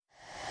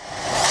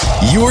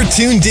You're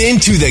tuned in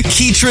to The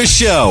Keetra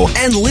Show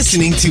and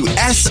listening to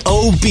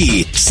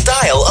SOB,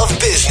 Style of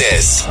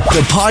Business,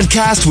 the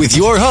podcast with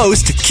your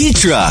host,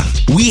 Keetra.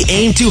 We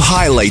aim to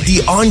highlight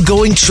the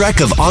ongoing trek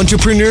of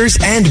entrepreneurs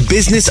and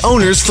business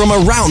owners from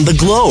around the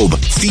globe,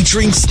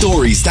 featuring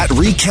stories that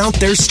recount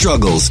their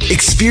struggles,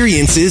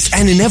 experiences,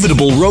 and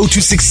inevitable road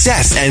to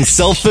success and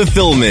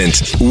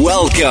self-fulfillment.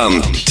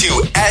 Welcome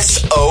to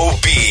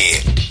SOB.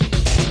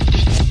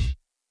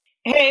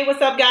 Hey,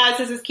 what's up, guys?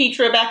 This is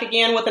Keetra back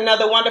again with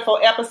another wonderful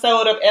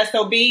episode of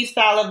SOB,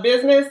 Style of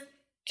Business.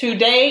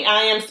 Today,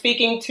 I am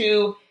speaking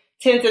to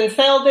Tenzin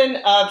Selden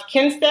of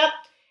Kinstep,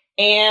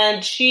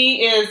 and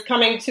she is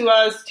coming to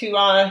us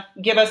to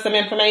give us some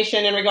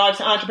information in regards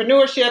to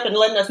entrepreneurship and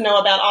letting us know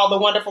about all the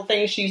wonderful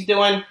things she's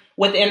doing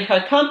within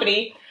her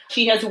company.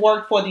 She has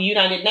worked for the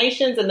United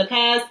Nations in the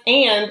past,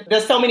 and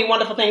there's so many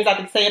wonderful things I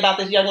could say about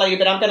this young lady,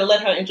 but I'm going to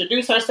let her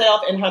introduce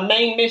herself. And her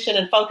main mission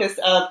and focus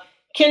of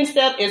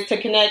Kinstep is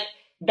to connect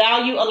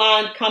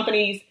value-aligned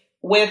companies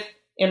with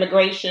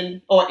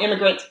immigration or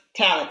immigrant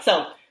talent.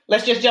 So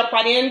let's just jump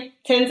right in.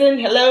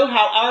 Tenzin, hello,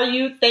 how are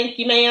you? Thank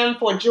you, ma'am,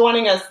 for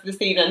joining us this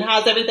evening.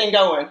 How's everything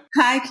going?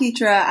 Hi,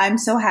 Keetra. I'm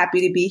so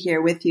happy to be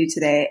here with you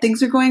today.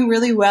 Things are going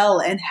really well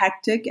and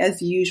hectic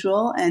as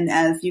usual, and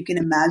as you can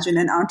imagine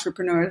an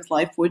entrepreneur's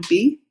life would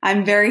be.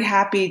 I'm very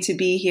happy to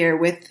be here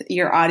with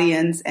your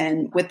audience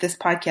and with this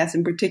podcast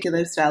in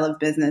particular, Style of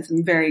Business.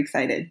 I'm very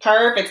excited.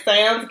 Perfect.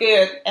 Sounds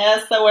good.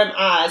 As so am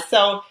I.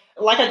 So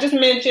like I just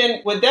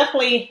mentioned, we're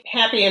definitely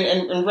happy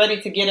and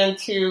ready to get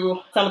into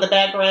some of the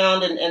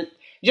background and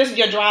just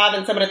your drive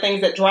and some of the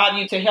things that drive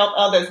you to help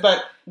others.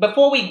 But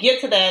before we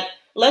get to that,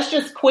 let's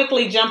just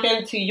quickly jump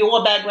into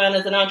your background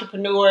as an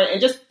entrepreneur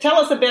and just tell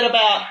us a bit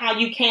about how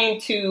you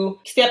came to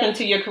step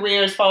into your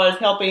career as far as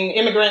helping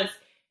immigrants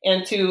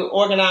and to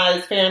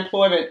organize fair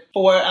employment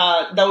for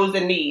those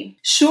in need.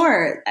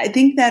 Sure. I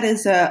think that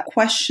is a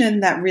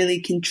question that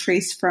really can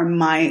trace from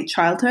my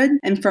childhood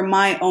and from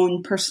my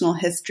own personal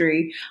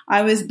history.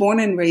 I was born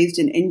and raised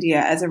in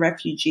India as a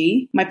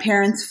refugee. My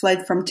parents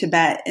fled from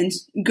Tibet, and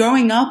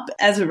growing up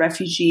as a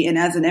refugee and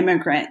as an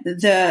immigrant,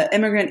 the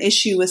immigrant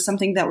issue was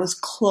something that was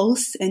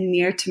close and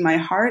near to my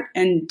heart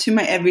and to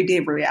my everyday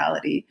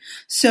reality.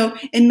 So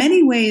in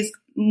many ways,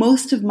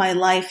 most of my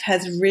life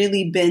has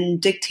really been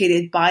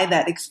dictated by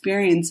that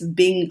experience of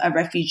being a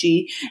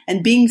refugee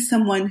and being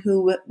someone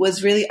who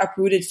was really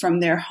uprooted from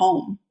their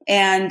home.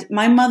 And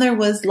my mother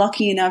was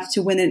lucky enough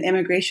to win an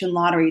immigration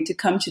lottery to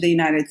come to the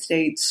United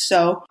States.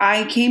 So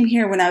I came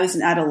here when I was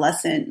an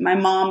adolescent. My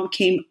mom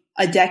came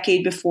a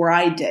decade before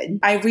I did.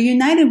 I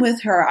reunited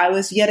with her. I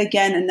was yet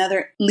again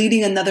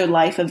leading another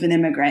life of an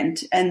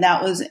immigrant, and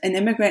that was an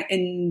immigrant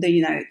in the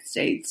United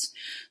States.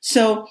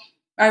 So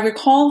I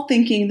recall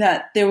thinking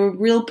that there were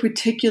real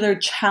particular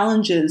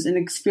challenges and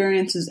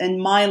experiences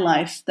in my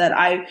life that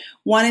I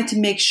wanted to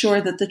make sure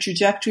that the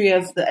trajectory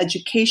of the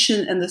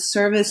education and the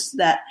service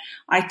that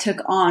I took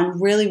on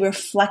really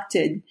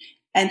reflected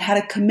and had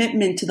a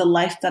commitment to the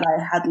life that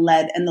I had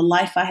led and the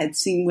life I had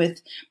seen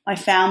with my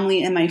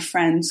family and my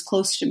friends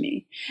close to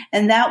me.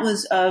 And that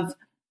was of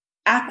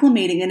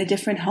acclimating in a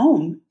different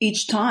home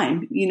each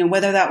time,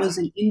 whether that was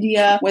in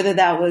India, whether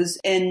that was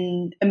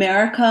in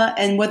America,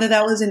 and whether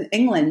that was in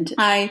England.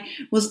 I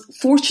was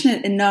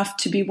fortunate enough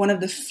to be one of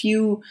the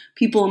few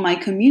people in my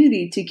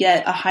community to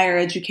get a higher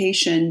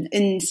education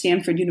in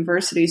Stanford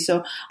University.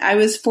 So I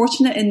was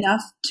fortunate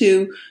enough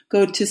to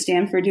go to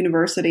Stanford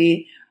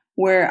University,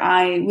 where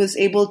I was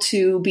able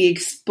to be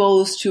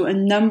exposed to a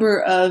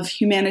number of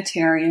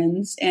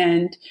humanitarians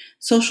and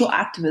social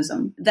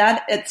activism.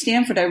 That at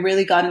Stanford, I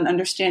really got an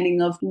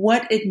understanding of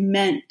what it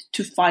meant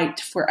to fight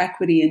for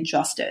equity and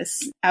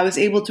justice. I was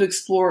able to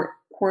explore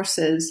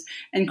courses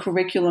and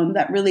curriculum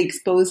that really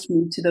exposed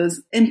me to those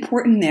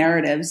important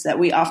narratives that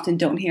we often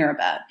don't hear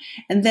about.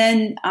 And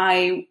then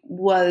I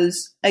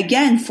was,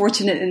 again,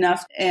 fortunate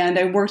enough, and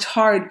I worked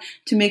hard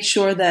to make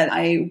sure that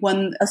I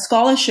won a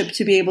scholarship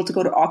to be able to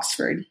go to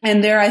Oxford.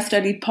 And there I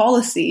studied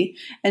policy.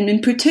 And in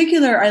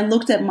particular, I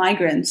looked at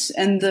migrants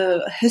and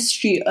the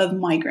history of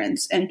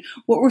migrants and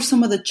what were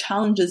some of the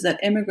challenges that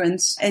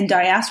immigrants and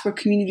diaspora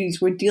communities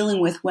were dealing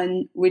with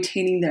when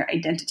retaining their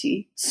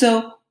identity.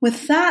 So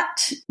with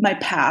that, my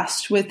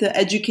past, with the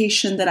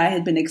education that I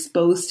had been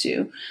exposed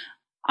to,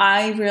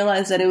 I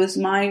realized that it was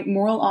my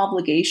moral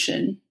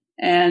obligation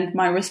and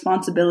my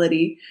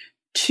responsibility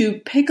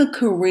to pick a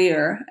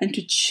career and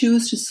to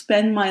choose to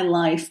spend my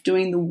life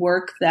doing the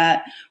work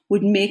that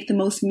would make the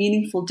most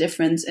meaningful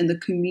difference in the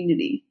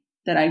community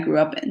that I grew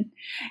up in.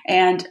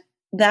 And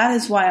that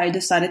is why I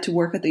decided to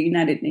work at the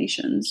United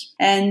Nations.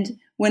 And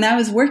when I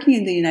was working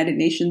in the United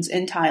Nations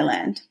in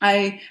Thailand,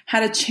 I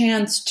had a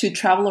chance to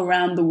travel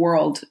around the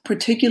world,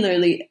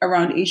 particularly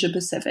around Asia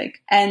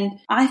Pacific. And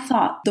I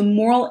thought the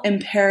moral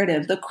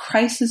imperative, the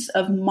crisis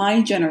of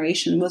my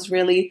generation was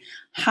really,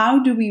 how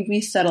do we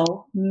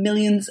resettle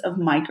millions of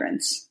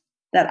migrants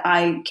that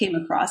I came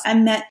across? I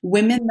met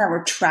women that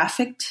were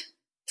trafficked,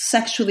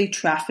 sexually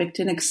trafficked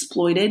and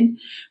exploited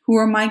who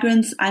were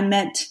migrants. I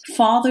met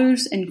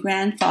fathers and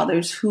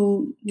grandfathers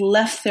who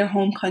left their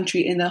home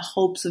country in the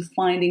hopes of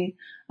finding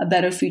a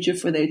better future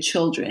for their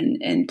children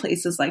in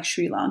places like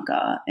Sri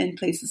Lanka and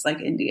places like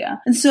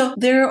India. And so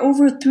there are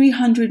over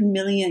 300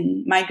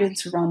 million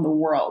migrants around the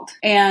world.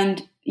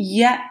 And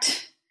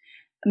yet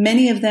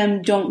many of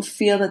them don't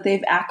feel that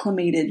they've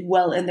acclimated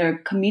well in their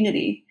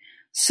community.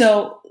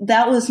 So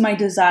that was my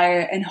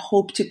desire and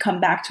hope to come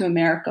back to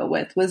America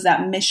with, was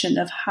that mission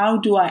of how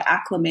do I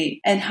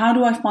acclimate and how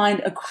do I find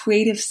a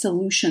creative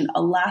solution,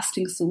 a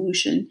lasting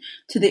solution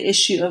to the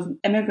issue of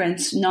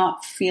immigrants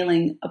not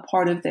feeling a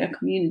part of their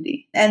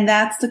community. And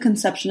that's the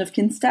conception of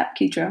Kinstep,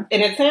 Keitra.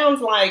 And it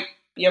sounds like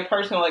your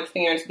personal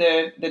experience,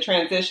 the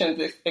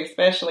transitions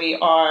especially,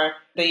 are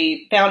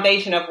the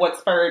foundation of what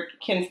spurred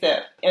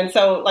Kinstep. And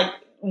so, like,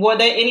 were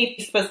there any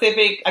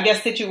specific, I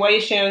guess,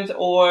 situations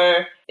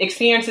or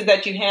experiences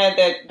that you had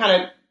that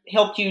kind of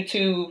helped you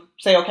to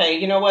say, okay,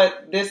 you know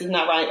what, this is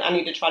not right. I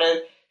need to try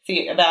to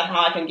see about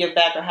how I can give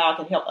back or how I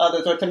can help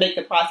others, or to make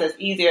the process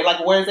easier?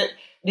 Like, where is it?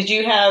 Did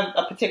you have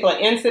a particular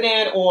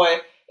incident or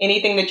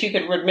anything that you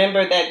could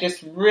remember that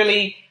just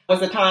really was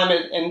the time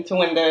and to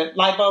when the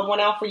light bulb went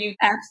out for you?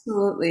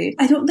 Absolutely.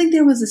 I don't think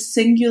there was a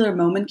singular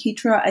moment,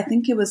 Keitra. I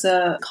think it was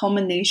a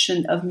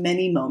culmination of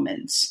many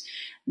moments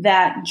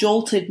that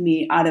jolted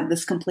me out of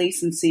this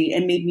complacency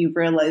and made me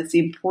realize the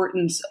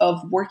importance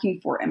of working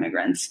for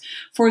immigrants.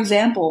 For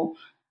example,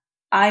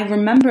 I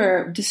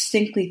remember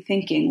distinctly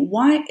thinking,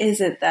 why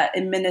is it that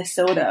in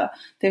Minnesota,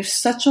 there's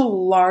such a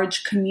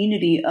large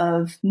community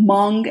of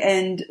Hmong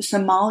and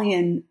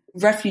Somalian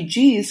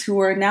refugees who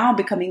are now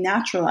becoming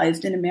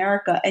naturalized in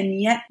America,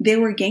 and yet they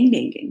were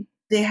gangbanging.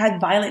 They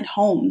had violent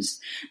homes.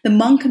 The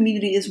Hmong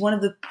community is one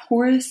of the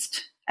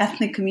poorest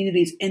ethnic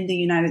communities in the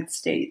United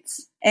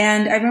States.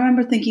 And I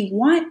remember thinking,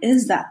 why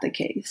is that the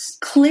case?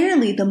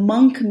 Clearly, the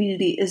Hmong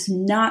community is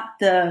not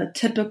the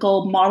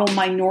typical model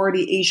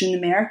minority Asian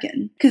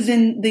American. Because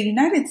in the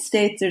United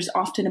States, there's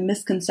often a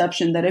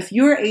misconception that if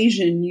you're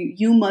Asian,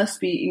 you must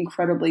be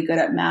incredibly good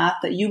at math,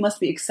 that you must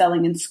be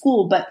excelling in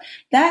school. But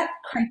that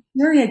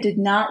criteria did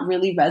not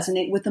really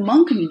resonate with the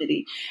Hmong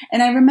community.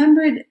 And I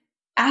remembered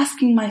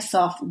asking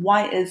myself,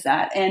 why is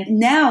that? And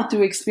now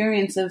through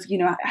experience of,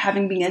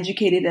 having been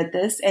educated at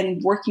this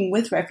and working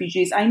with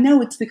refugees, I know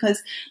it's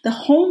because the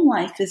home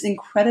life is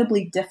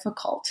incredibly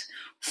difficult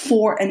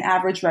for an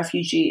average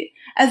refugee,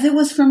 as it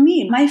was for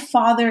me. My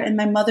father and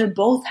my mother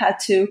both had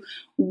to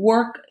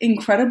work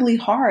incredibly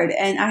hard,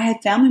 and I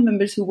had family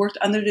members who worked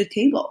under the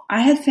table. I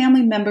had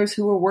family members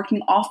who were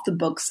working off the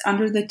books,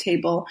 under the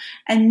table,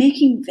 and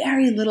making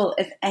very little,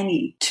 if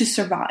any, to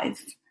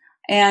survive.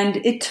 And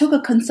it took a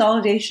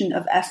consolidation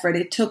of effort.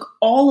 It took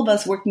all of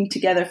us working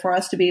together for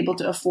us to be able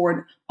to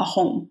afford a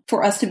home,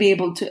 for us to be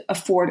able to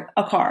afford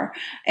a car.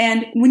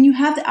 And when you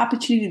have the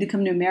opportunity to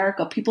come to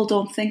America, people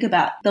don't think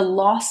about the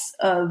loss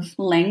of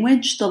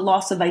language, the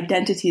loss of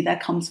identity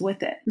that comes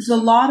with it. There's a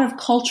lot of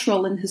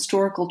cultural and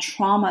historical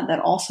trauma that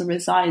also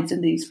resides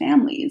in these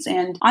families.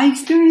 And I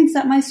experienced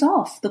that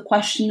myself, the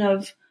question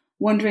of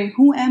wondering,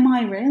 who am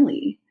I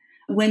really?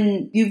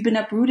 When you've been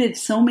uprooted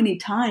so many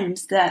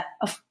times that,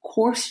 of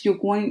course,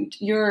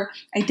 your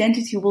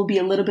identity will be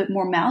a little bit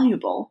more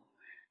malleable.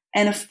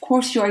 And of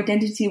course, your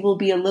identity will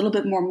be a little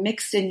bit more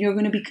mixed, and you're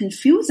going to be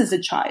confused as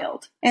a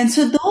child. And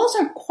so those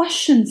are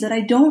questions that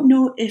I don't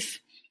know if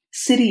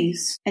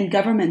cities and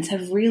governments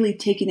have really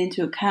taken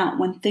into account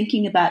when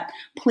thinking about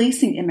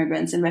placing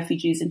immigrants and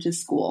refugees into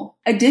school.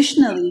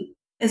 Additionally,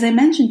 as I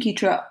mentioned,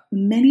 Keitra,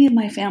 many of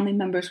my family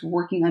members were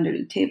working under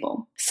the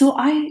table. So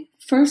I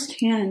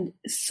firsthand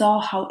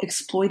saw how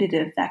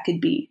exploitative that could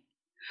be.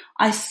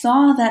 I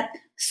saw that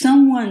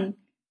an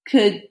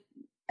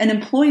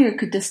employer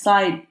could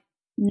decide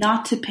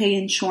not to pay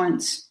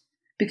insurance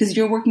because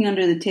you're working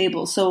under the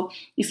table. So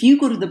if you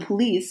go to the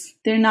police,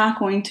 they're not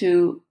going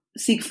to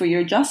seek for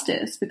your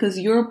justice because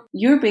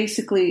you're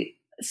basically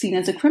seen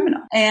as a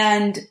criminal.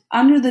 And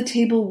under the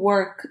table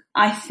work,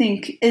 I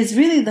think, is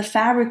really the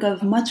fabric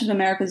of much of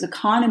America's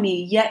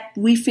economy, yet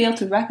we fail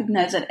to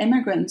recognize that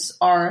immigrants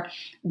are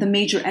the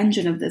major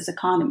engine of this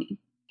economy,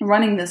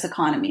 running this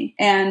economy.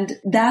 And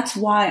that's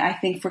why I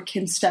think for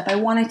Kinstep, I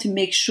wanted to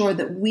make sure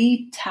that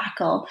we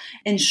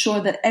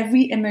ensure that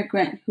every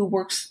immigrant who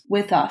works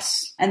with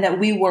us and that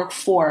we work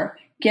for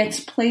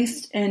gets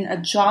placed in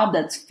a job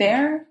that's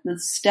fair,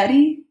 that's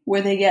steady,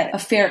 where they get a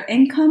fair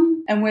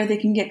income and where they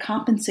can get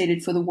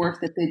compensated for the work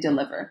that they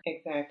deliver.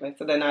 Exactly.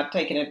 So they're not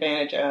taken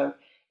advantage of.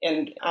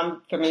 And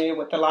I'm familiar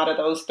with a lot of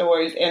those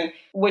stories. And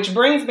which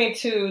brings me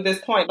to this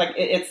point. Like,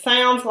 it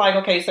sounds like,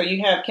 okay, so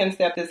you have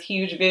Kinstep, this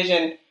huge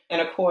vision.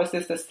 And of course,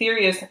 it's a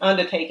serious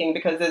undertaking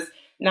because there's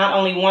not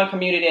only one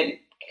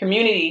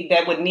community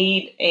that would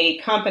need a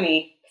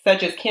company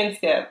such as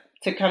Kinstep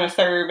to kind of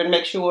serve and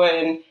make sure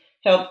and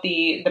help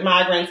the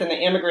migrants and the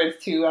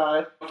immigrants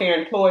to fair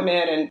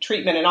employment and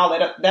treatment and all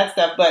that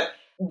stuff. But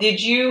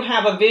did you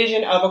have a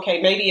vision of,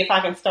 okay, maybe if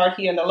I can start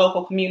here in the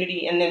local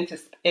community and then to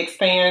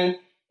expand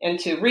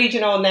into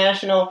regional,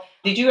 national?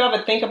 Did you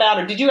ever think about,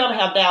 or did you ever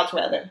have doubts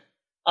rather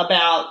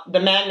about the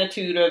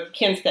magnitude of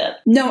Kinstep?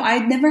 No,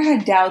 I'd never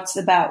had doubts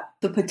about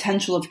the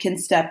potential of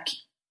Kinstep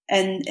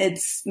and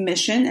its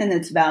mission and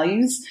its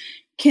values.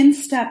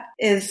 Kinstep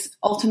is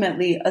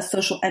ultimately a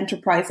social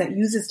enterprise that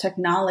uses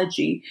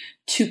technology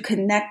to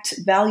connect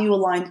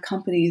value-aligned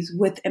companies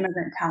with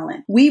immigrant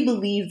talent. We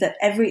believe that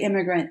every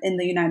immigrant in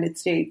the United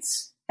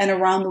States and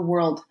around the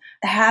world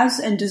has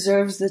and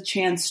deserves the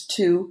chance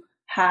to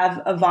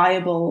have a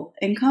viable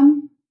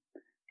income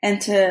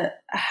and to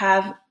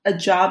have a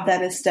job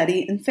that is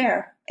steady and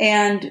fair.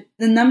 And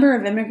the number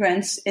of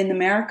immigrants in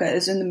America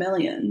is in the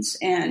millions,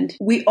 and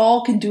we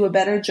all can do a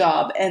better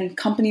job, and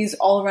companies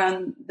all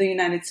around the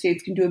United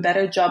States can do a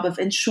better job of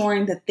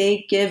ensuring that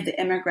they give the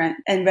immigrant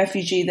and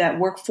refugee that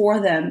work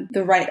for them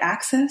the right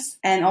access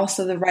and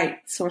also the right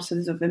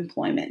sources of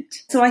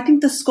employment. So I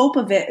think the scope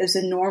of it is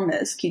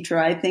enormous,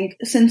 Keitra. I think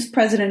since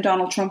President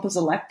Donald Trump was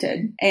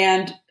elected,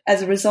 and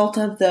as a result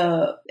of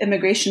the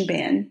immigration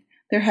ban,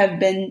 there have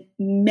been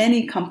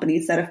many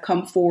companies that have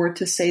come forward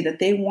to say that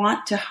they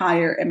want to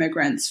hire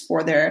immigrants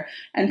for their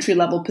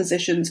entry-level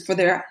positions, for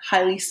their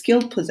highly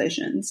skilled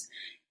positions.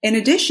 In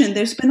addition,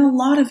 there's been a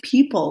lot of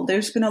people,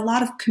 there's been a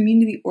lot of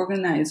community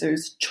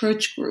organizers,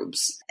 church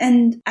groups,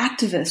 and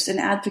activists and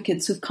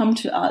advocates who've come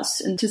to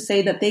us and to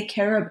say that they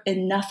care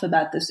enough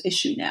about this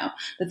issue now,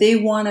 that they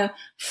want to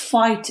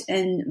fight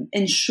and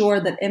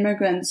ensure that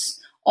immigrants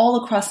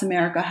all across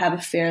America have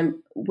a fair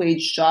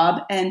wage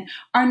job and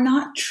are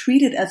not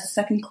treated as a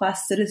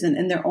second-class citizen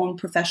in their own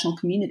professional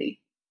community,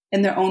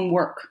 in their own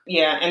work.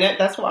 Yeah, and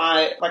that's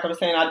why, like I was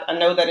saying, I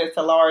know that it's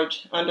a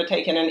large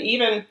undertaking. And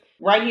even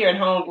right here at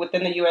home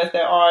within the U.S.,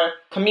 there are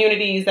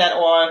communities that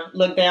are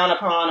looked down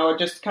upon or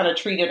just kind of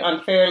treated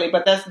unfairly.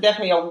 But that's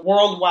definitely a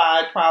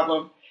worldwide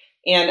problem.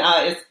 And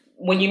it's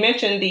when you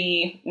mentioned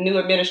the new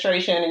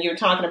administration and you were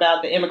talking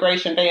about the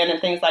immigration ban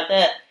and things like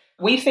that,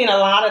 we've seen a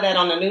lot of that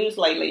on the news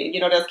lately. You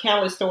know, there's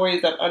countless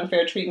stories of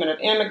unfair treatment of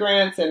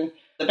immigrants and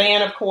the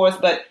ban, of course.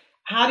 But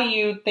how do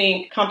you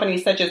think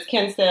companies such as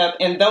Kinstep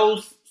and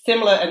those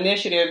similar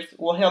initiatives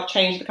will help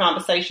change the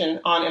conversation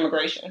on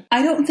immigration?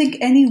 I don't think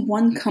any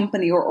one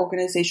company or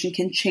organization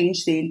can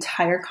change the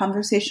entire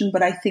conversation,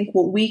 but I think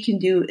what we can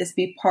do is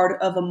be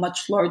part of a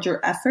much larger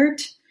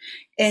effort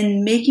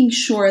in making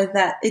sure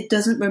that it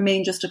doesn't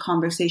remain just a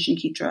conversation,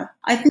 Keitra.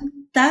 I think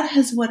that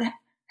is what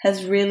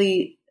has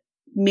really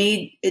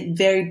made it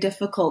very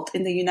difficult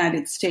in the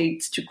United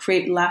States to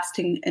create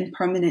lasting and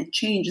permanent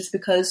change, is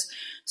because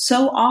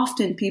so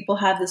often people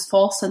have this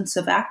false sense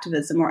of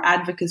activism or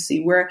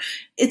advocacy where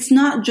it's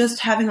not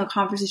just having a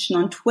conversation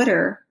on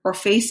Twitter or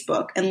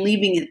Facebook and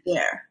leaving it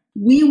there.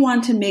 We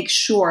want to make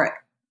sure,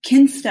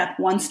 Kinstep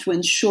wants to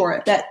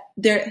ensure that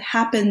there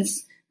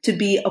happens to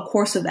be a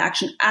course of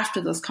action after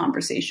those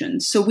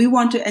conversations. So we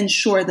want to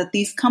ensure that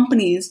these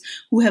companies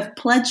who have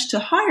pledged to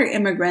hire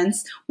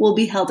immigrants will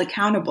be held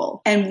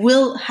accountable and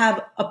will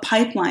have a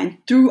pipeline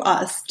through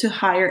us to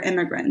hire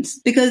immigrants.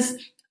 Because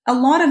a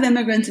lot of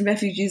immigrants and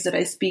refugees that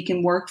I speak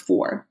and work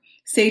for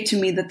say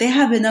to me that they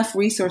have enough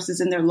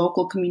resources in their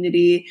local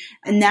community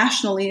and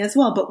nationally as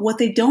well. But what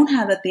they don't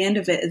have at the end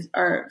of it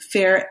are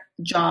fair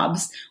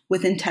jobs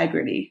with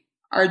integrity,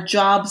 are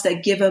jobs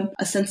that give them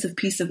a sense of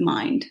peace of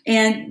mind.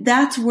 And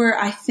that's where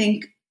I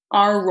think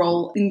our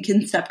role in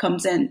Kinstep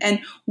comes in. And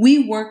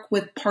we work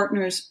with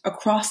partners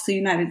across the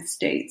United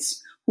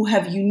States who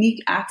have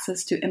unique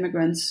access to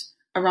immigrants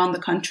around the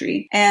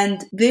country.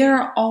 And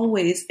they're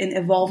always in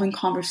evolving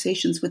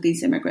conversations with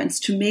these immigrants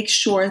to make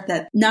sure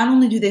that not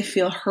only do they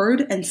feel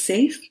heard and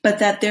safe, but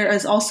that there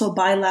is also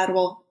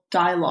bilateral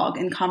dialogue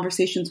and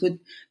conversations with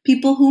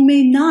people who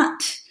may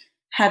not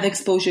have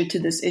exposure to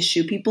this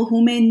issue, people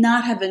who may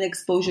not have an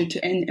exposure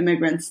to an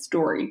immigrant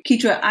story.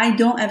 Keitra, I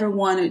don't ever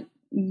want to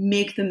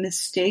make the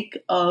mistake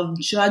of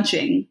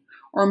judging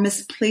or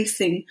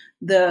misplacing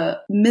the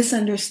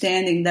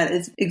misunderstanding that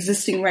is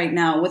existing right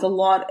now with a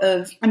lot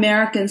of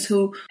Americans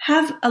who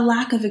have a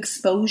lack of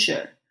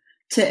exposure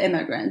to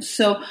immigrants.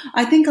 So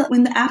I think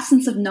in the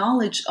absence of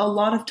knowledge, a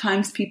lot of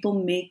times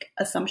people make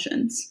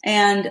assumptions.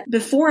 And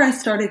before I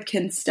started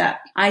Kinstep,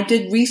 I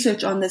did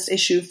research on this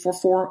issue for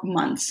 4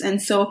 months.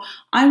 And so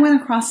I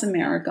went across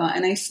America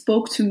and I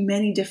spoke to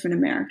many different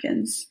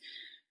Americans.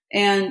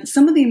 And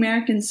some of the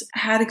Americans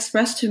had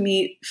expressed to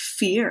me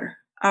fear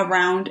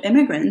around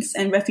immigrants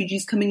and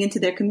refugees coming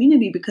into their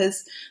community,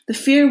 because the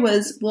fear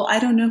was, well, I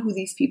don't know who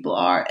these people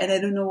are and I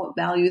don't know what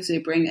values they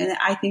bring. And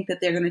I think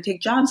that they're going to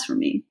take jobs from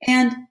me.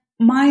 And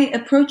my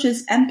approach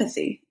is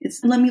empathy.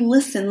 It's let me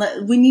listen.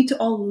 We need to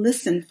all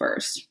listen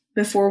first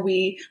before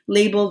we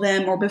label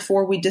them or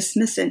before we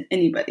dismiss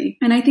anybody.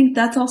 And I think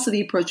that's also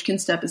the approach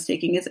Kinstep is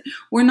taking. Is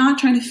we're not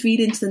trying to feed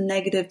into the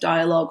negative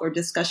dialogue or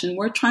discussion.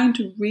 We're trying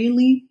to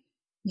really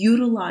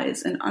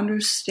utilize and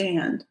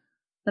understand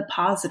the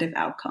positive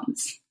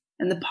outcomes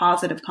and the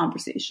positive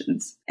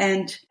conversations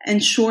and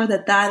ensure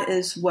that that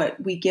is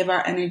what we give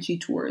our energy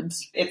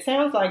towards. It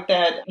sounds like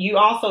that you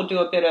also do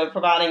a bit of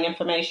providing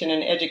information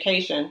and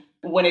education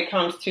when it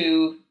comes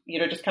to,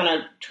 just kind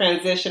of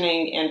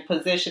transitioning and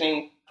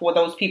positioning for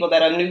those people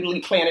that are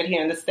newly planted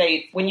here in the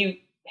States. When you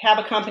have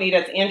a company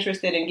that's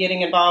interested in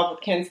getting involved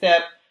with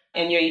KinStep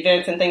and your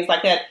events and things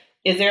like that,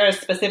 is there a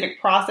specific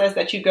process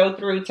that you go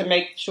through to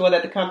make sure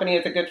that the company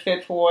is a good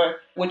fit for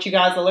what you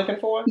guys are looking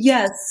for?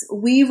 Yes,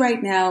 we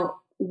right now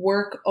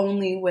work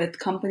only with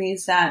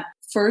companies that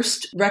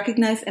first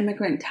recognize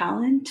immigrant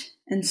talent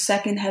and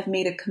second have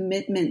made a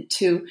commitment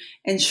to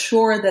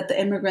ensure that the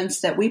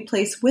immigrants that we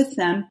place with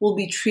them will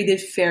be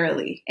treated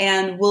fairly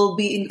and will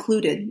be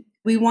included.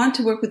 We want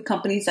to work with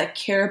companies that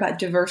care about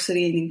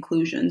diversity and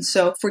inclusion.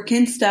 So for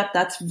KinStep,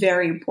 that's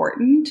very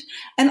important.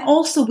 And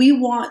also we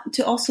want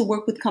to also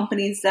work with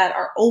companies that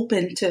are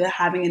open to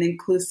having an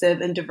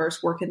inclusive and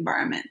diverse work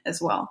environment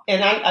as well.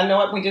 And I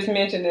know we just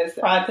mentioned this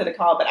prior to the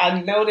call, but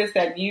I noticed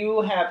that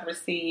you have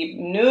received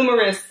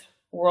numerous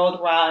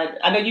worldwide,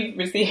 I know you've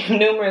received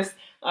numerous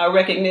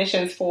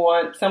recognitions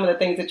for some of the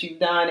things that you've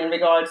done in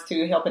regards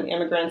to helping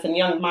immigrants and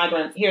young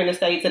migrants here in the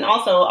States and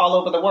also all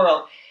over the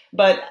world.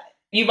 But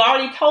you've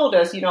already told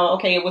us,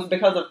 okay, it was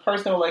because of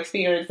personal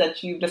experience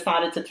that you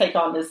decided to take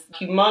on this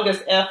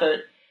humongous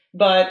effort.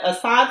 But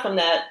aside from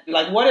that,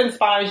 like, what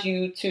inspires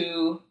you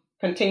to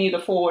continue the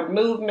forward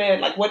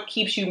movement? Like, what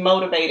keeps you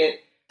motivated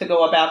to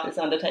go about this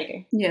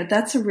undertaking? Yeah,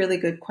 that's a really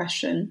good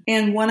question.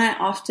 And one I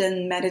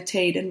often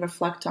meditate and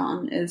reflect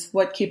on is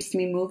what keeps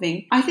me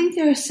moving. I think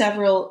there are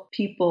several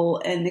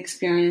people and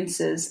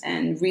experiences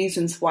and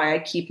reasons why I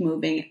keep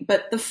moving.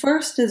 But the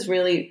first is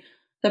really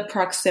the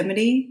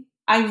proximity.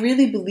 I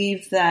really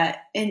believe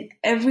that in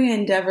every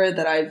endeavor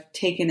that I've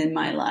taken in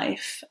my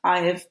life,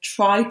 I have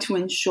tried to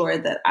ensure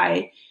that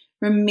I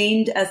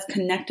remained as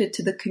connected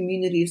to the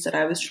communities that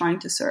I was trying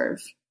to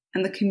serve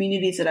and the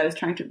communities that I was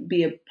trying to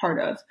be a part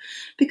of.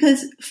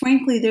 Because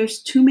frankly,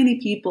 there's too many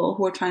people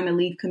who are trying to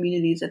leave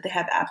communities that they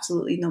have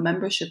absolutely no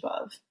membership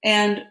of.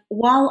 And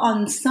while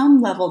on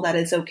some level that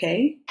is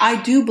okay,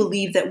 I do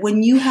believe that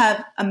when you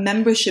have a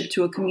membership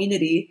to a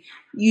community,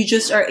 you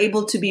just are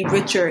able to be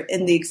richer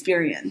in the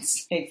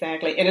experience.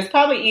 Exactly. And it's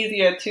probably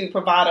easier to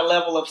provide a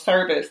level of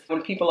service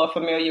when people are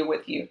familiar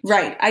with you.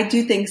 Right. I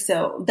do think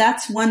so.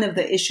 That's one of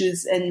the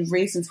issues and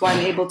reasons why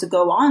I'm able to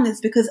go on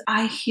is because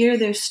I hear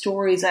their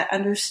stories. I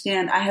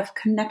understand. I have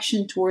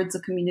connection towards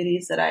the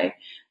communities that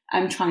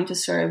I'm trying to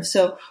serve.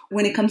 So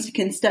when it comes to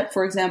KinStep,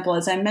 for example,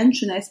 as I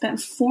mentioned, I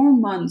spent 4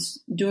 months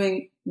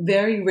doing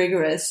very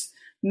rigorous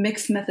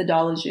mixed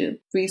methodology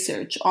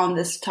research on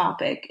this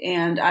topic.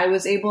 And I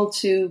was able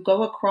to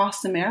go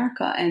across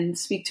America and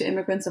speak to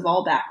immigrants of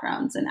all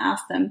backgrounds and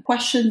ask them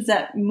questions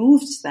that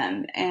moved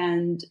them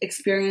and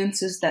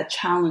experiences that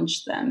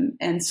challenged them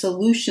and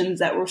solutions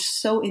that were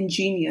so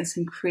ingenious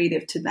and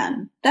creative to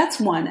them. That's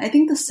one. I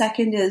think the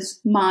second is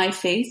my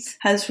faith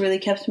has really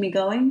kept me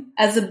going.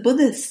 As a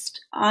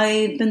Buddhist,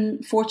 I've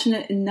been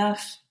fortunate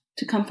enough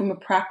to come from a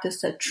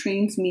practice that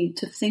trains me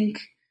to think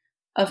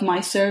of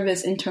my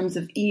service in terms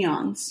of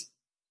eons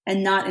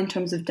and not in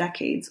terms of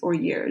decades or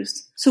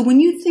years. So when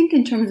you think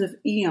in terms of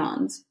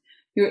eons,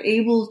 you're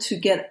able to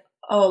get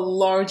a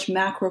large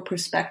macro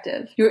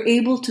perspective. You're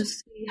able to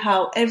see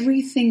how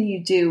everything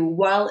you do,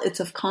 while it's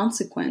of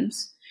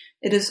consequence,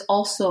 it is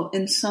also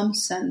in some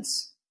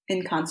sense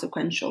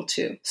inconsequential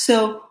too.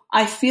 So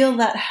I feel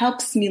that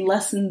helps me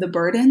lessen the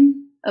burden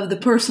of the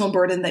personal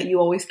burden that you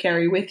always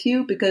carry with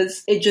you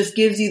because it just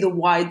gives you the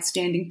wide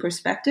standing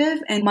perspective.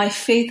 And my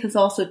faith has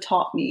also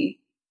taught me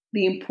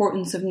the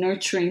importance of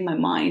nurturing my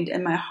mind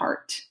and my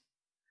heart.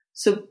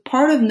 So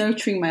part of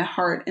nurturing my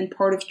heart and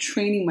part of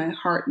training my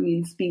heart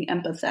means being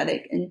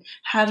empathetic and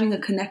having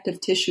a connective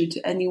tissue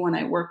to anyone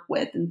I work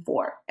with and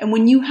for. And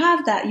when you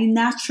have that, you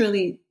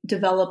naturally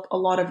develop a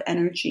lot of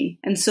energy.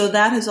 And so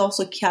that has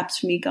also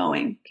kept me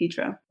going,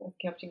 Keitra.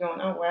 Kept you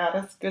going. Oh, wow.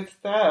 That's good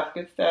stuff.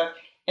 Good stuff.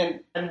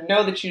 And I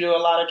know that you do a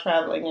lot of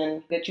traveling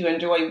and that you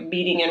enjoy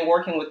meeting and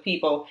working with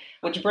people,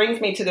 which brings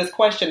me to this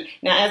question.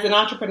 Now, as an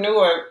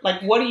entrepreneur,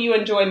 like, what do you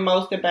enjoy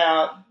most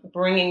about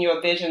bringing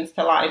your visions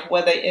to life?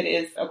 Whether it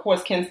is, of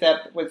course,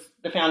 KinStep was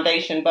the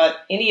foundation, but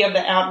any of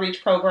the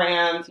outreach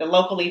programs, the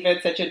local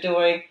events that you're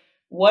doing,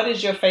 what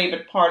is your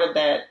favorite part of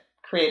that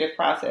creative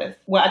process?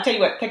 Well, I tell you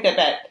what, take that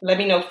back. Let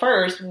me know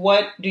first,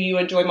 what do you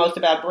enjoy most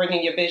about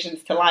bringing your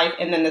visions to life?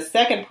 And then the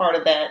second part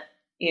of that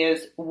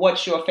is,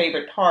 what's your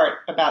favorite part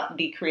about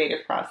the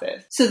creative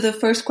process? So the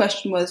first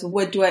question was,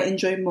 what do I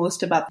enjoy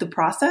most about the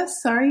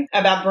process? Sorry?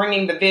 About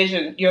bringing the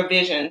vision, your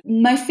vision.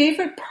 My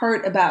favorite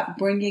part about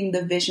bringing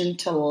the vision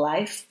to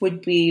life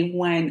would be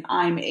when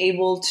I'm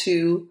able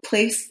to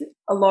place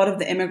a lot of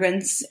the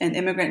immigrants and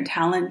immigrant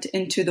talent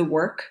into the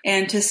work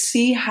and to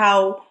see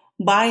how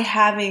by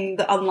having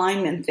the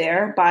alignment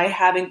there, by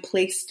having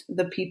placed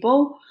the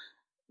people,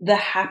 the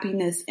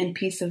happiness and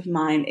peace of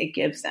mind it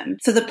gives them.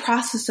 So the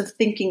process of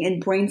thinking and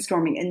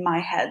brainstorming in my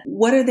head,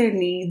 what are their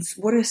needs?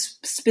 What are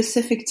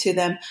specific to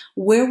them?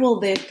 Where will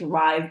they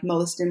thrive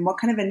most? And what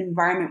kind of an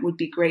environment would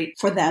be great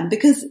for them?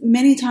 Because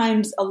many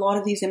times a lot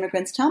of these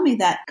immigrants tell me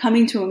that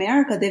coming to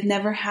America, they've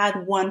never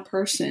had one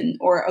person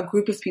or a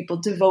group of people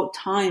devote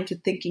time to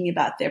thinking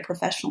about their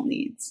professional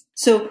needs.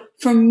 So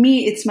for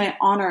me, it's my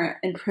honor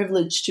and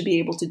privilege to be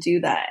able to do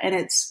that. And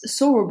it's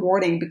so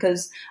rewarding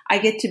because I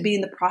get to be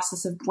in the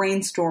process of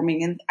brainstorming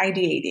brainstorming and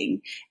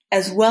ideating,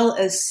 as well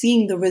as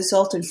seeing the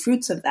resultant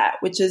fruits of that,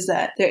 which is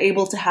that they're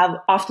able to have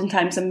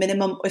oftentimes a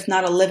minimum, if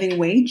not a living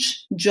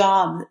wage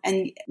job,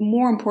 and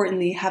more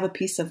importantly, have a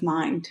peace of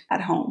mind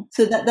at home.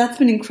 So that's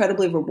been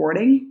incredibly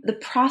rewarding. The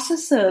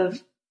process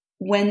of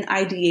when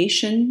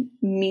ideation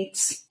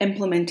meets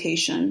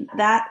implementation,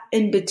 that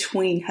in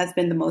between has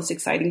been the most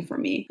exciting for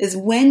me, is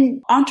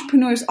when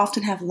entrepreneurs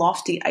often have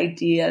lofty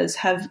ideas,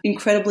 have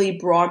incredibly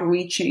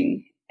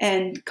broad-reaching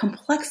and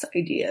complex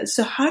ideas.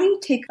 So how do you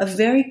take a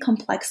very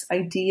complex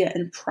idea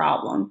and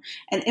problem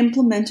and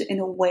implement it in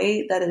a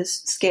way that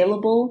is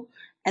scalable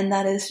and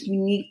that is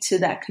unique to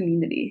that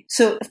community?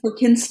 So for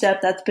Kinstep,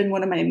 that's been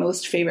one of my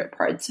most favorite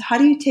parts. How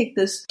do you take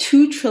this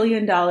 $2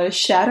 trillion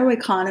shadow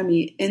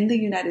economy in the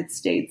United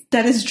States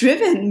that is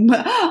driven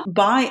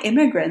by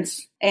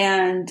immigrants?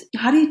 And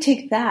how do you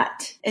take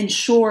that,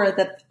 ensure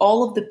that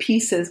all of the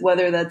pieces,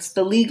 whether that's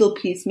the legal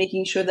piece,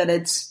 making sure that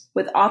it's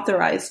with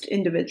authorized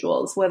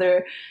individuals,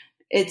 whether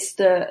it's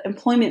the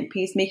employment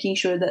piece, making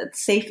sure that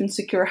it's safe and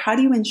secure. How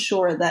do you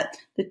ensure that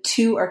the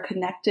two are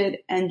connected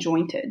and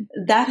jointed?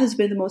 That has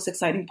been the most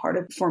exciting part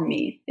of for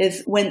me,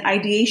 is when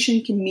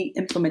ideation can meet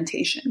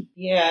implementation.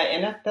 Yeah,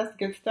 and that's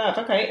good stuff.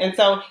 Okay. And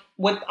so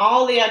with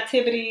all the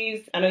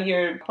activities, I know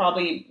you're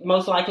probably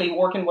most likely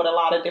working with a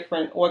lot of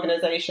different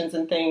organizations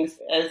and things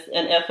as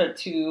an effort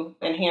to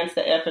enhance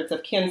the efforts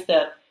of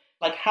Kinstep.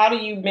 Like, how do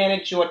you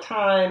manage your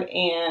time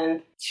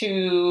and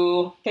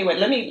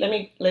let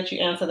me let you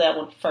answer that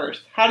one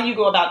first. How do you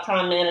go about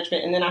time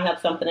management? And then I have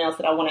something else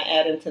that I want to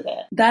add into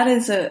that. That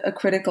is a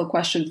critical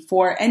question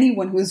for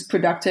anyone who's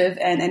productive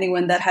and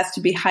anyone that has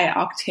to be high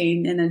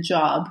octane in a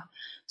job.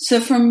 So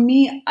for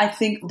me, I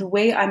think the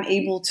way I'm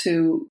able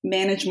to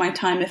manage my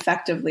time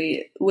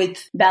effectively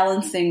with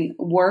balancing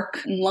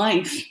work and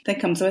life that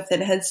comes with it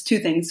has two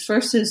things.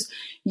 First is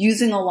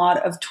using a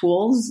lot of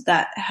tools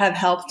that have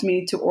helped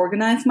me to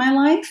organize my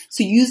life.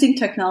 So using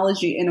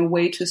technology in a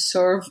way to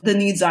serve the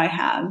needs I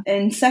have.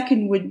 And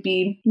second would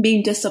be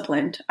being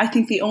disciplined. I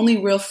think the only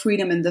real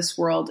freedom in this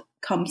world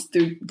comes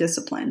through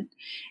discipline.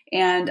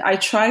 And I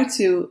try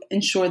to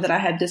ensure that I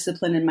have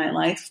discipline in my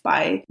life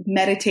by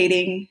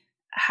meditating,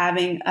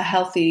 having a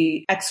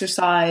healthy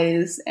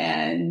exercise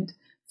and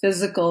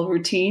physical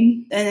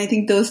routine. And I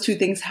think those two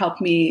things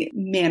help me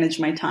manage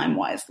my time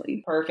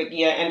wisely. Perfect.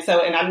 Yeah.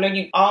 And I know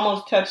you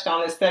almost touched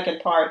on the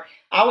second part.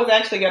 I was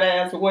actually going to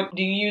ask,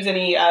 do you use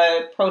any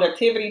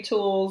productivity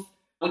tools?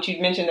 Which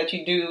you mentioned that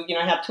you do,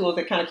 have tools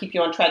that kind of keep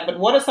you on track. But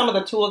what are some of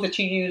the tools that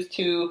you use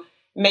to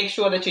make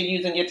sure that you're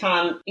using your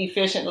time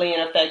efficiently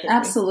and effectively?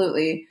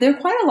 Absolutely. There are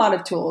quite a lot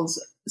of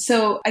tools.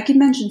 So I can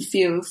mention a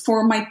few.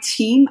 For my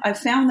team, I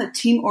found that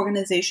team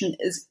organization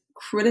is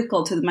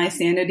critical to my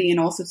sanity and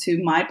also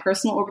to my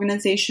personal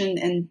organization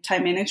and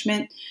time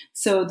management.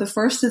 So the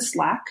first is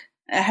Slack.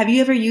 Have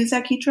you ever used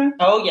that, Keitra?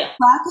 Oh, yeah.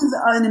 Slack is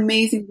an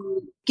amazing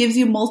tool. Gives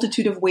you a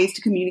multitude of ways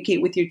to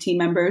communicate with your team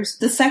members.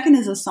 The second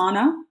is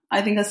Asana.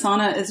 I think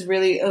Asana is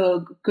really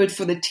good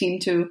for the team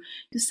to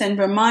send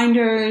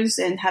reminders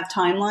and have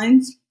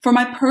timelines. For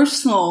my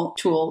personal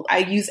tool, I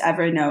use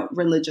Evernote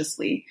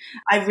religiously.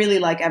 I really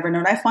like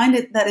Evernote. I find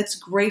that it's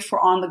great for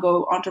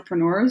on-the-go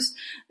entrepreneurs.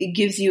 It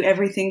gives you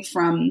everything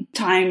from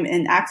time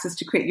and access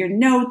to create your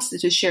notes,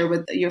 to share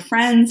with your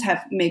friends,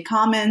 make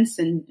comments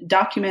and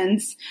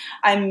documents.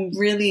 I'm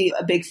really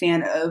a big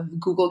fan of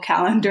Google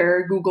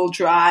Calendar, Google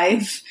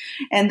Drive,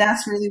 and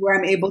that's really where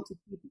I'm able to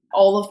keep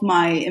all of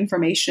my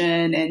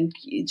information and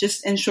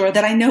just ensure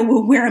that I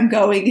know where I'm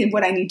going and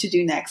what I need to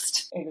do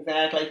next.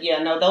 Exactly.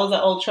 Yeah, no, those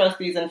are old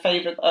trustees and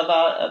favorites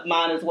of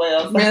mine as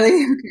well. So. Really?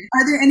 Okay.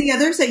 Are there any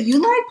others that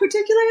you like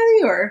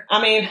particularly, or?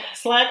 I mean,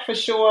 Slack for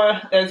sure.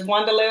 There's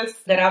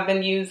Wunderlist that I've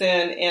been using,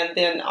 and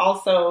then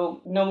also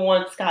no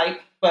more Skype,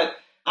 but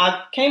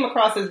I came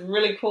across this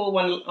really cool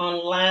one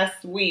on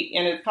last week,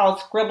 and it's called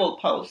Scribble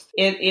Post.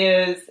 It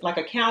is like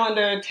a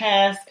calendar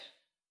task,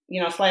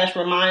 /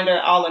 reminder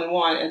all in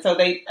one. And so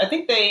I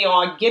think they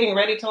are getting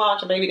ready to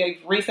launch, or maybe they've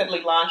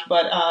recently launched,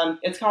 but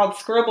it's called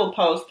Scribble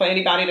Post. For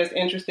anybody that's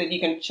interested, you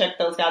can check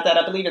those guys out.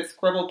 I believe it's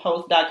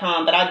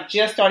scribblepost.com, but I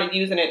just started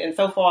using it. And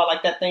so far,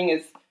 that thing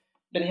has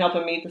been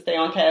helping me to stay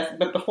on task.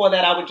 But before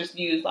that, I would just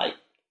use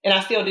and I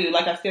still do,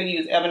 I still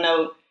use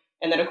Evernote.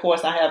 And then of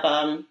course I have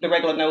the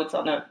regular notes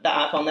on the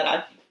iPhone that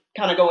I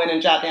kind of go in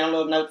and jot down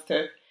little notes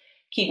to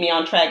keep me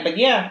on track. But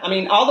yeah, I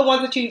mean, all the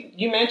ones that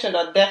you mentioned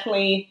are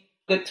definitely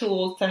good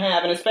tools to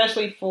have, and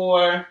especially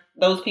for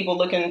those people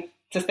looking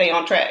to stay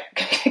on track,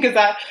 because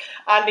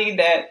I need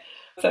that.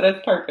 So that's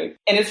perfect.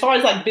 And as far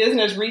as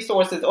business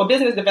resources or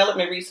business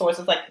development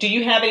resources, do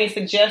you have any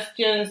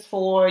suggestions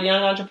for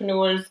young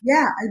entrepreneurs?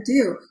 Yeah, I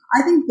do.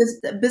 I think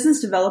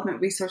business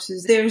development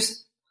resources,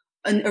 there's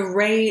an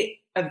array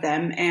of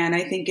them, and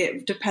I think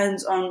it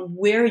depends on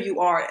where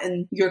you are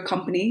in your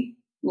company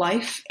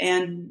life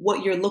and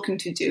what you're looking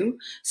to do.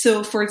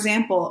 So for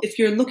example, if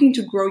you're looking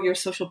to grow your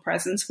social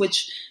presence,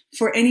 which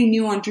for any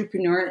new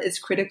entrepreneur is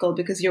critical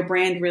because your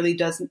brand really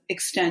does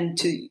extend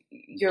to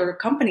your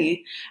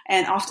company.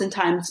 And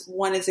oftentimes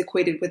one is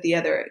equated with the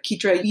other.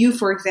 Keetra, you,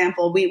 for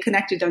example, we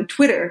connected on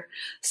Twitter.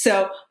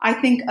 So I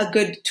think a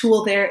good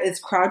tool there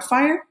is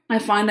Crowdfire. I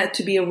find that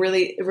to be a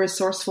really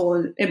resourceful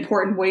and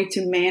important way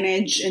to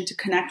manage and to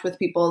connect with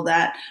people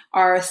that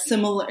are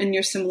similar in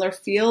your similar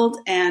field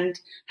and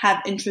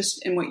have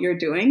interest in what you're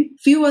doing.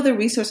 Few other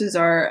resources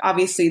are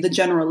obviously the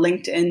general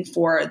LinkedIn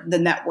for the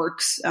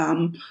networks,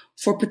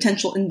 for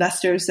potential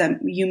investors that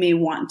you may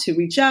want to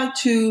reach out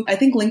to. I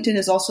think LinkedIn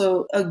is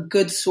also a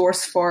good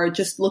source for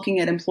just looking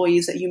at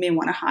employees that you may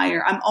want to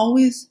hire. I'm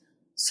always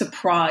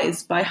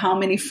surprised by how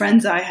many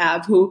friends I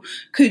have who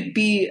could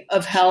be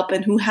of help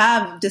and who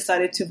have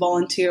decided to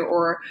volunteer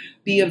or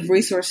be of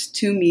resource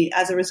to me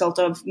as a result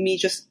of me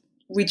just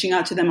reaching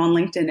out to them on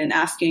LinkedIn and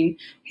asking,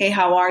 hey,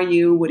 how are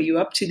you? What are you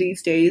up to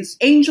these days?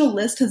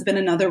 AngelList has been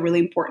another really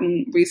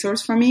important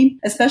resource for me,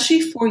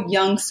 especially for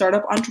young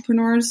startup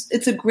entrepreneurs.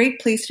 It's a great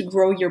place to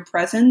grow your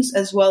presence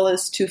as well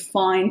as to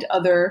find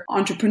other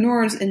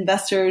entrepreneurs,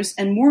 investors,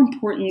 and more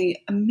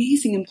importantly,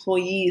 amazing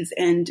employees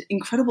and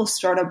incredible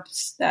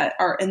startups that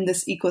are in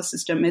this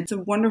ecosystem. It's a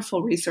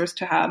wonderful resource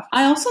to have.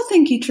 I also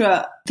think,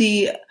 Keetra,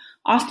 the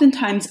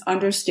oftentimes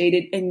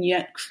understated and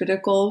yet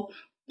critical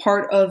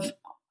part of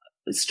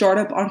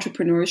startup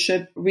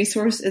entrepreneurship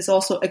resource is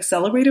also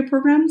accelerator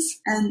programs.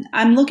 And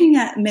I'm looking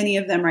at many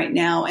of them right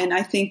now. And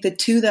I think the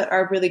two that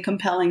are really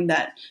compelling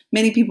that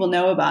many people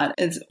know about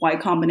is Y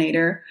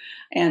Combinator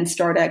and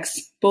StartX.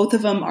 Both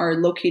of them are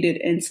located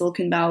in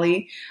Silicon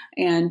Valley.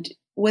 And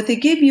what they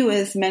give you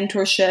is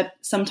mentorship,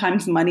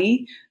 sometimes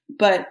money,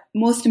 but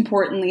most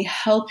importantly,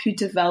 help you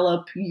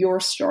develop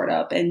your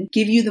startup and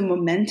give you the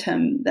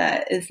momentum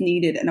that is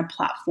needed in a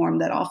platform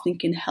that often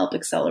can help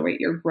accelerate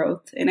your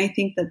growth. And I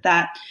think that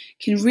that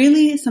can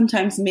really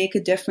sometimes make a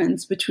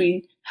difference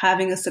between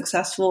having a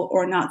successful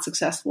or not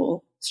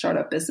successful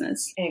startup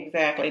business.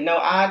 Exactly. No,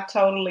 I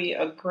totally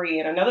agree.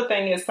 And another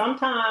thing is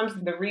sometimes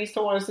the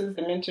resources,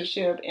 the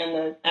mentorship, and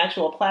the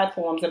actual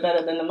platforms are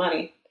better than the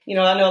money. You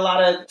know, I know a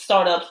lot of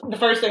startups, the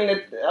first thing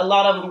that a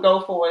lot of them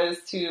go for is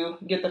to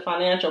get the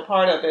financial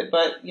part of it.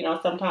 But, you know,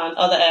 sometimes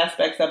other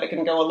aspects of it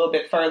can go a little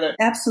bit further.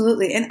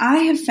 Absolutely. And I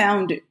have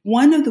found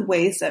one of the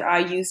ways that I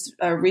use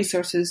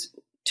resources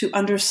to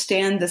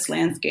understand this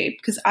landscape,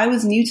 because I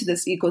was new to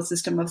this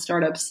ecosystem of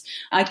startups.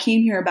 I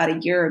came here about a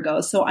year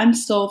ago, so I'm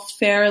still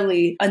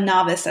fairly a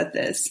novice at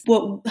this.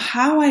 But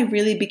how I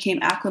really became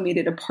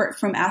acclimated, apart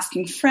from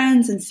asking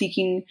friends and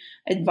seeking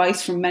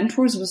advice from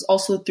mentors, was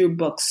also through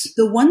books.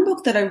 The one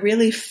book that I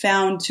really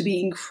found to be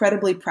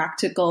incredibly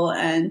practical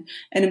and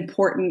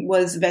important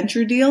was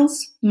Venture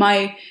Deals.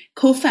 My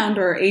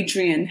co-founder,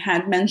 Adrian,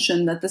 had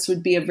mentioned that this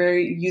would be a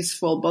very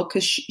useful book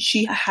because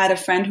she had a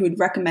friend who had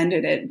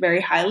recommended it very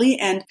highly.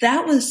 And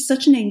that was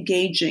such an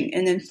engaging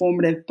and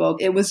informative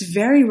book. It was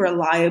very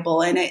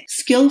reliable and it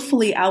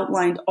skillfully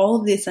outlined all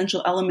of the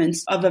essential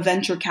elements of a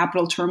venture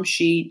capital term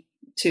sheet,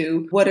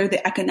 to what are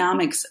the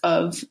economics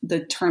of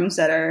the terms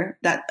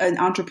that an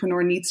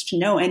entrepreneur needs to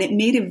know. And it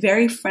made it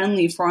very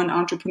friendly for an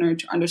entrepreneur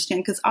to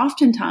understand, because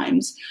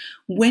oftentimes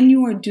when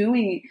you are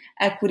doing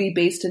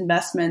equity-based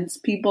investments,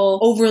 people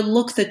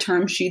overlook the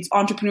term sheets.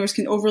 Entrepreneurs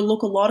can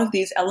overlook a lot of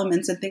these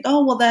elements and think,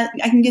 oh, well, that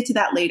I can get to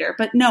that later.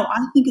 But no,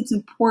 I think it's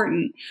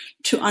important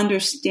to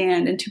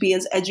understand and to be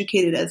as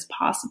educated as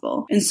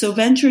possible. And so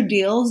Venture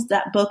Deals,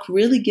 that book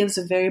really gives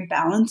a very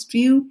balanced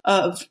view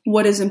of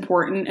what is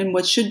important and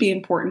what should be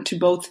important to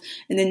both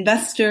an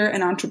investor,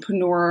 an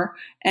entrepreneur,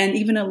 and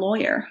even a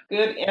lawyer.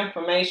 Good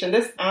information.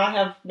 I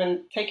have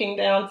been taking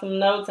down some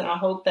notes, and I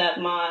hope that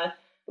my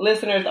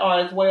listeners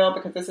are as well,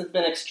 because this has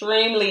been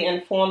extremely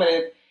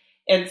informative.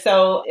 And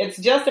so it's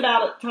just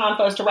about time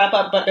for us to wrap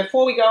up. But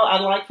before we go,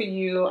 I'd like for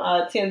you,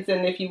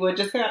 Tenzin, if you would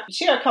just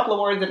share a couple of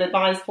words of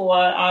advice for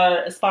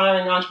our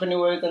aspiring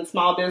entrepreneurs and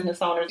small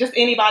business owners, just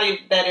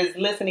anybody that is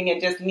listening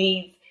and just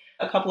needs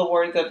a couple of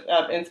words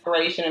of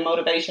inspiration and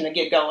motivation to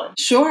get going.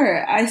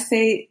 Sure. I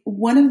say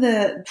one of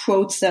the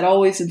quotes that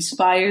always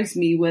inspires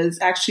me was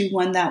actually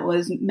one that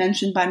was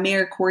mentioned by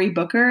Mayor Cory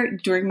Booker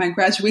during my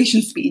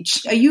graduation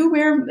speech. Are you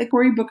aware of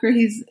Cory Booker?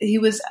 He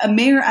was a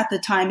mayor at the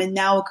time and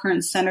now a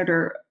current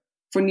senator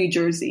for New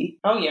Jersey.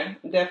 Oh, yeah,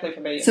 definitely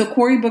familiar. So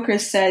Cory Booker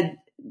said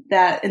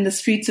that in the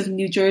streets of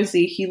New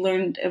Jersey, he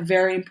learned a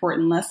very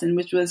important lesson,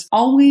 which was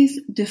always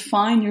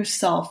define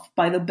yourself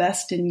by the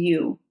best in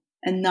you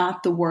and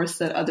not the worst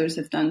that others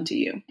have done to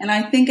you. And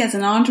I think as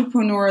an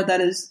entrepreneur,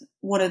 that is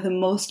one of the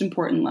most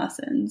important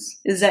lessons,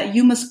 is that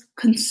you must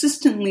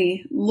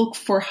consistently look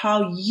for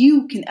how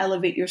you can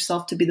elevate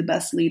yourself to be the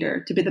best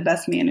leader, to be the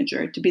best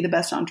manager, to be the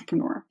best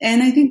entrepreneur.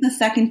 And I think the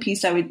second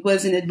piece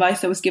was an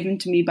advice that was given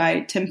to me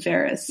by Tim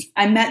Ferriss.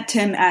 I met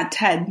Tim at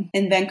TED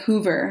in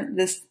Vancouver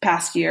this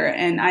past year.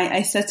 And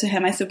I said to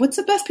him, what's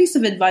the best piece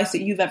of advice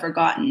that you've ever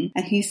gotten?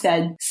 And he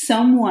said,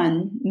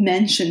 someone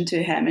mentioned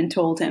to him and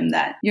told him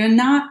that you're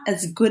not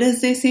as good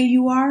as they say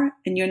you are,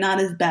 and you're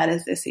not as bad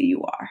as they say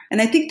you are. And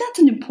I think that's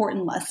an important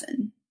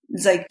lesson.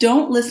 It's like,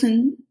 don't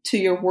listen to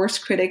your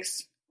worst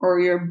critics or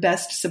your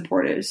best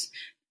supporters.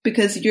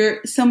 because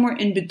you're somewhere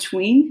in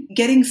between.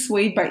 Getting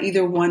swayed by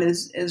either one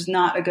is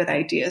not a good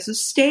idea. So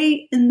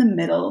stay in the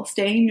middle,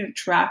 stay in your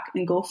track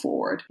and go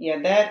forward.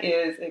 Yeah, that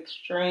is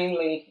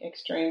extremely,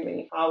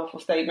 extremely powerful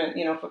statement,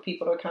 for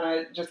people to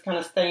kind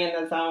of stay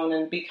in the zone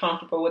and be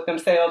comfortable with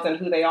themselves and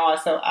who they are.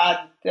 So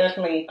I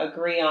definitely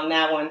agree on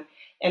that one.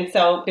 And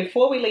so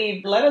before we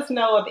leave, let us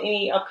know of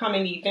any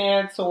upcoming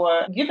events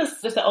or give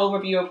us just an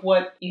overview of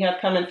what you have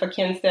coming for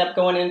Kinstep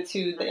going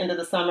into the end of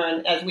the summer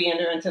and as we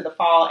enter into the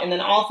fall. And then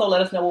also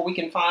let us know where we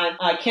can find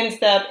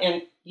Kinstep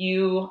and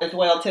you as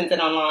well, Tenzin,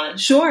 online.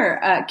 Sure.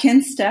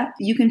 Kinstep,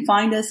 you can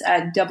find us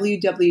at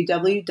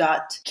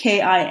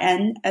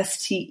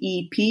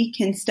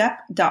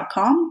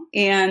www.kinstep.com.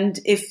 And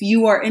if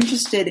you are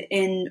interested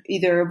in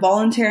either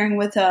volunteering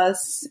with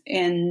us,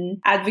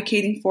 in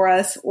advocating for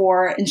us,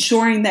 or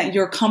ensuring that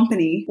your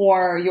company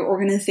or your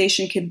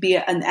organization could be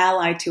an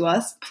ally to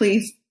us,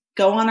 please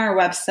go on our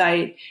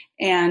website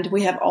and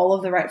we have all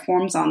of the right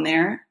forms on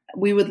there.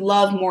 We would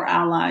love more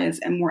allies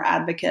and more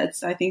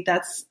advocates. I think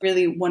that's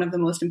really one of the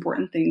most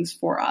important things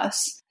for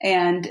us.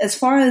 And as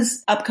far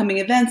as upcoming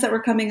events that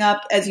were coming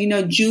up, as you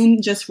know,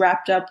 June just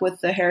wrapped up with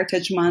the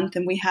Heritage Month,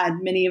 and we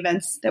had many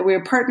events that we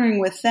were partnering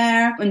with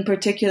there. In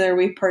particular,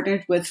 we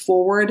partnered with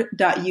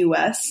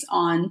Forward.us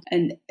on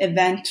an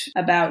event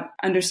about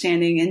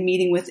understanding and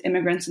meeting with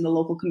immigrants in the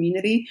local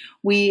community.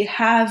 We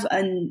have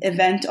an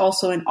event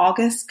also in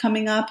August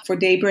coming up for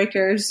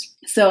Daybreakers.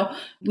 So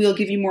we'll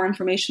give you more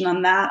information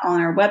on that on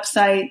our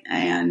website.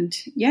 And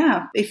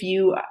yeah, if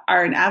you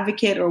are an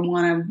advocate or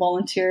want to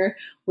volunteer,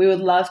 we would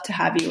love to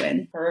have you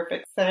in.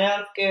 Perfect.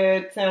 Sounds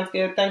good.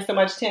 Thanks so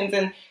much,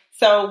 Tenzin.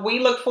 So we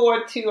look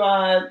forward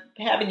to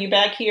having you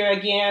back here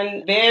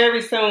again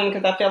very soon,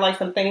 because I feel like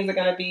some things are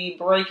going to be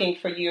breaking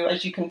for you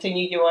as you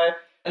continue your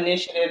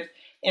initiative.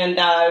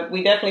 And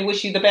we definitely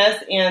wish you the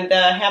best, and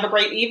have a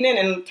great evening,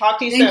 and talk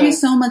to you soon. Thank you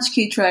so much,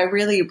 Keitra. I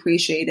really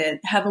appreciate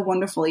it. Have a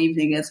wonderful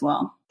evening as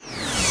well.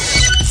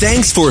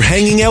 Thanks for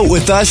hanging out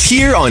with us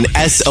here on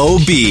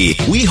SOB.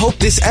 We hope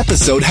this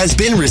episode has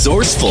been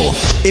resourceful.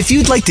 If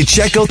you'd like to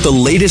check out the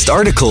latest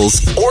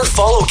articles or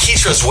follow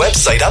Keitra's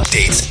website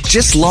updates,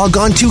 just log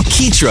on to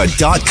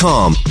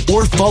Keitra.com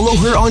or follow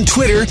her on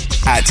Twitter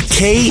at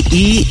KEETRIA.